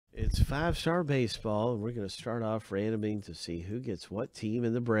It's five-star baseball, and we're going to start off randoming to see who gets what team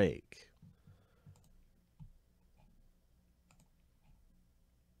in the break.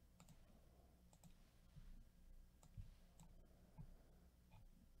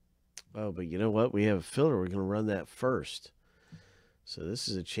 Oh, but you know what? We have a filler. We're going to run that first. So this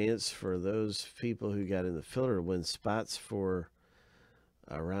is a chance for those people who got in the filler to win spots for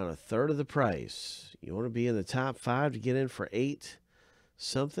around a third of the price. You want to be in the top 5 to get in for 8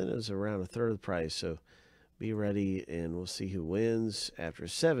 something is around a third of the price. So be ready, and we'll see who wins after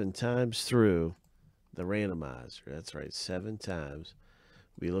 7 times through the randomizer. That's right, 7 times.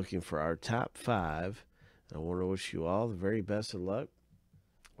 We'll be looking for our top 5. I want to wish you all the very best of luck.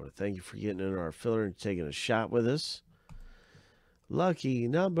 I want to thank you for getting into our filler and taking a shot with us. Lucky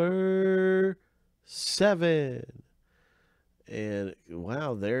number 7. And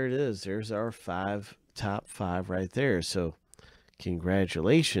wow, there it is. There's our top 5 right there. So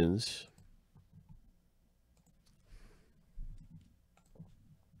congratulations.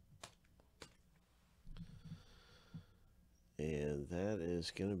 And that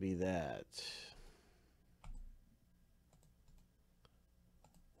is going to be that.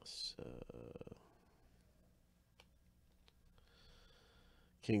 So,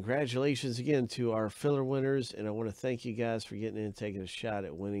 congratulations again to our filler winners. And I want to thank you guys for getting in and taking a shot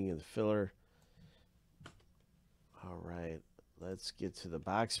at winning in the filler. All right, let's get to the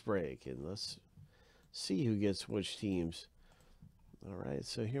box break and let's see who gets which teams. All right,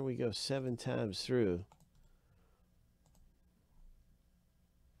 so here we go, 7 times through.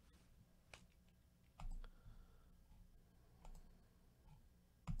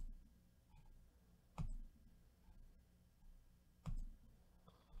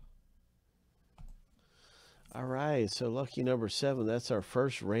 All right, so lucky number 7, that's our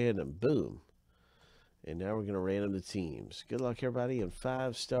first random. Boom. And now we're going to random the teams. Good luck, everybody, and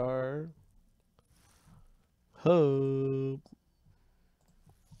 5-star hope.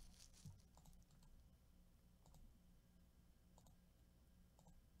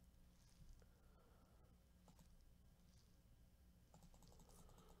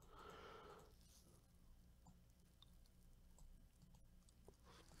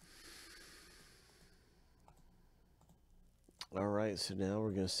 All right, so now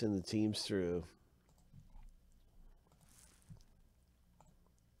we're going to send the teams through.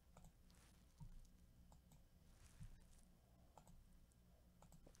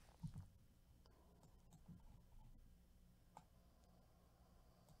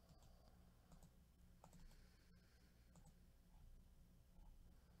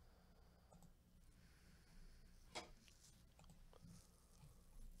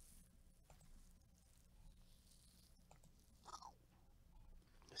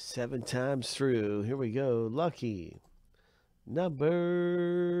 Seven times through. Here we go. Lucky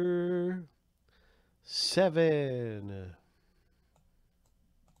number 7.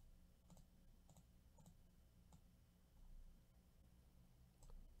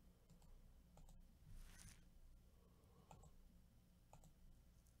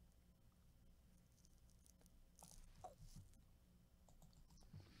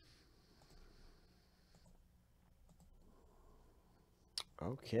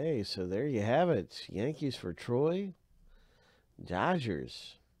 Okay, so there you have it. Yankees for Troy.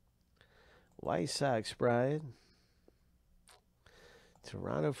 Dodgers. White Sox, Brian.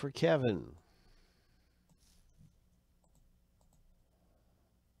 Toronto for Kevin.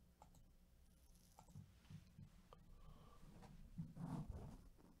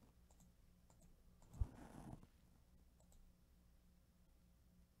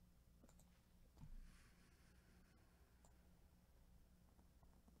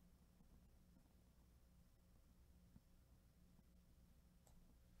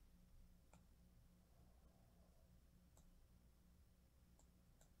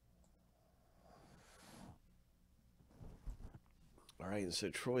 All right, and so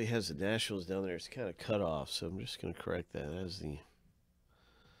Troy has the Nationals down there. It's kind of cut off, so I'm just going to correct that as the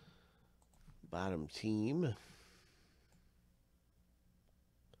bottom team.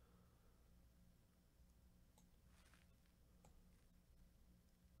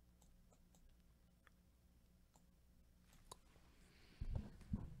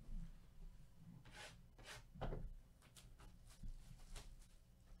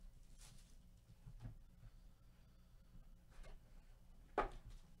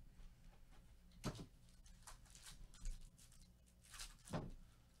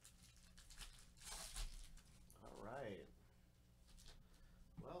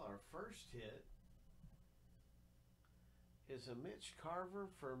 First hit is a Mitch Carver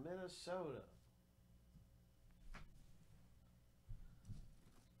for Minnesota.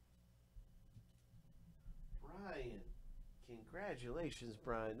 Congratulations,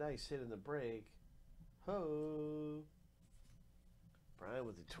 Brian. Nice hit in the break. Ho! Brian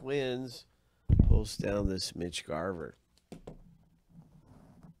with the Twins pulls down this Mitch Garver.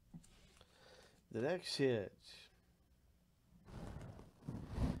 The next hit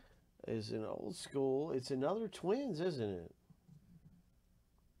is an old school. It's another Twins, isn't it?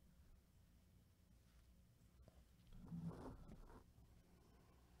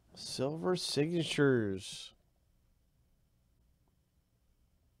 Silver signatures.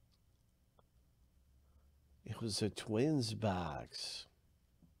 It was a Twins box.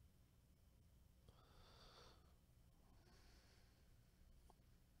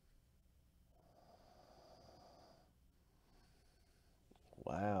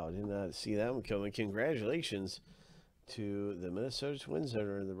 Wow, did not see that one coming. Congratulations to the Minnesota Twins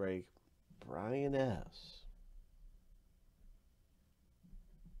owner in the break, Brian S.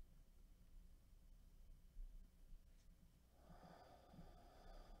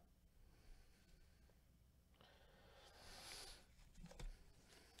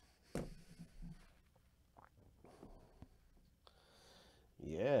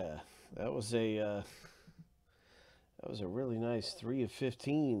 Yeah, that was a really nice 3 of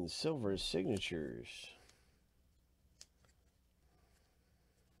 15 silver signatures.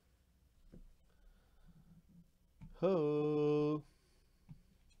 Ho!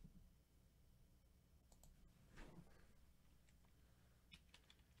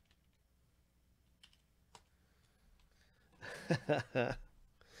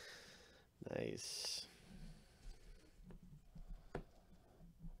 Nice.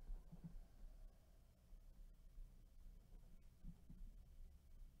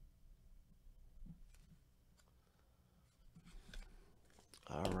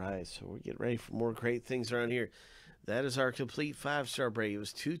 All right, so we're getting ready for more great things around here. That is our complete 5-star break. It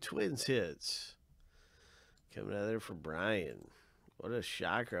was 2 Twins hits coming out of there for Brian. What a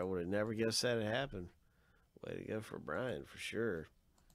shocker. I would have never guessed that had happened. Way to go for Brian, for sure.